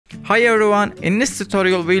Hi everyone, in this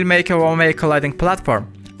tutorial we'll make a one-way colliding platform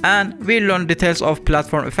and we'll learn details of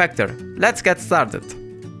platform effector. Let's get started.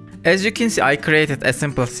 As you can see, I created a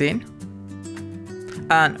simple scene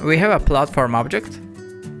and we have a platform object.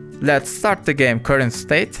 Let's start the game current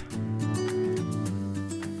state.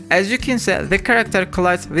 As you can see, the character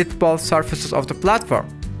collides with both surfaces of the platform.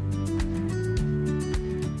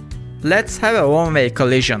 Let's have a one-way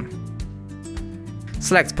collision.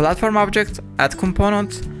 Select platform object, add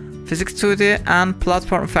component, physics 2D and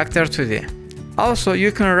platform effector 2D. Also, you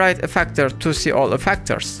can write effector to see all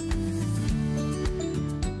effectors.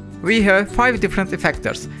 We have 5 different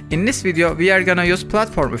effectors. In this video, we are gonna use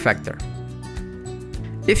platform effector.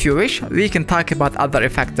 If you wish, we can talk about other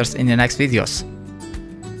effectors in the next videos.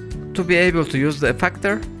 To be able to use the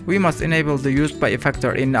effector, we must enable the used by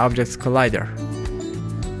effector in the object's collider.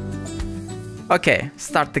 Okay,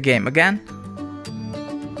 start the game again.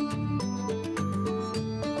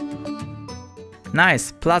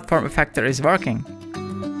 Nice, platform effector is working.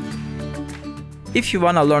 If you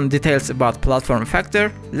wanna learn details about platform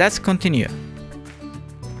effector, let's continue.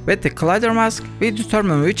 With the collider mask, we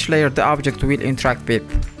determine which layer the object will interact with.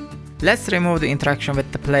 Let's remove the interaction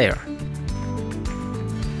with the player.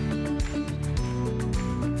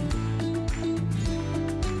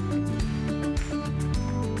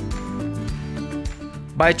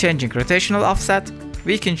 By changing rotational offset,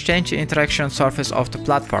 we can change the interaction surface of the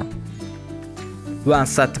platform. When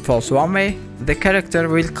set to false one way, the character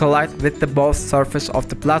will collide with the both surface of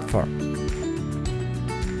the platform.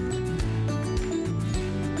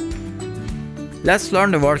 Let's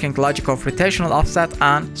learn the working logic of rotational offset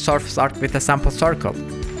and surface arc with a sample circle.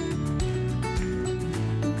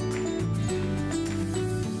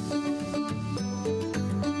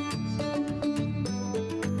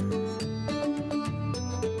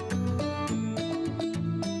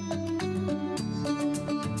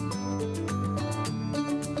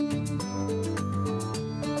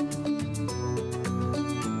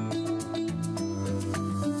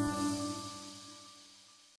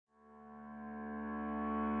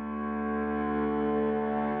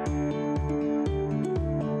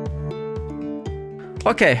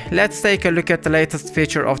 Okay, let's take a look at the latest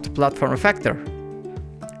feature of the platform effector.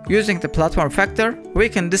 Using the platform effector, we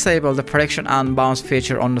can disable the friction and bounce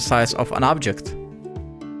feature on the sides of an object.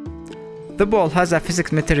 The ball has a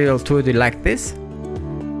physics material 2D like this.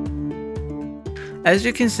 As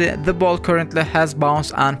you can see, the ball currently has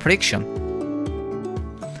bounce and friction.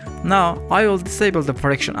 Now, I will disable the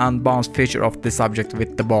friction and bounce feature of this object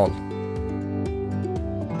with the ball.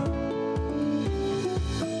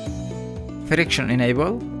 Friction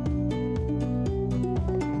enable.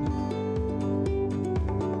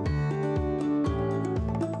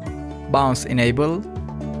 Bounce enable.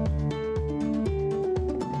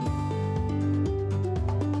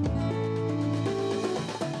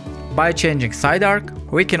 By changing side arc,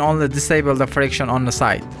 we can only disable the friction on the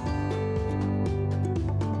side.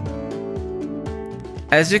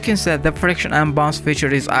 As you can see, the friction and bounce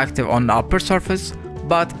feature is active on the upper surface,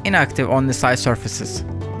 but inactive on the side surfaces.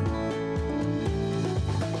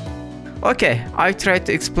 Okay, I tried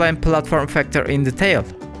to explain platform effector in detail.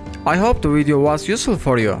 I hope the video was useful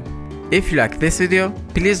for you. If you like this video,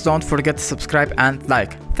 please don't forget to subscribe and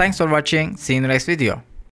like. Thanks for watching, see you in the next video.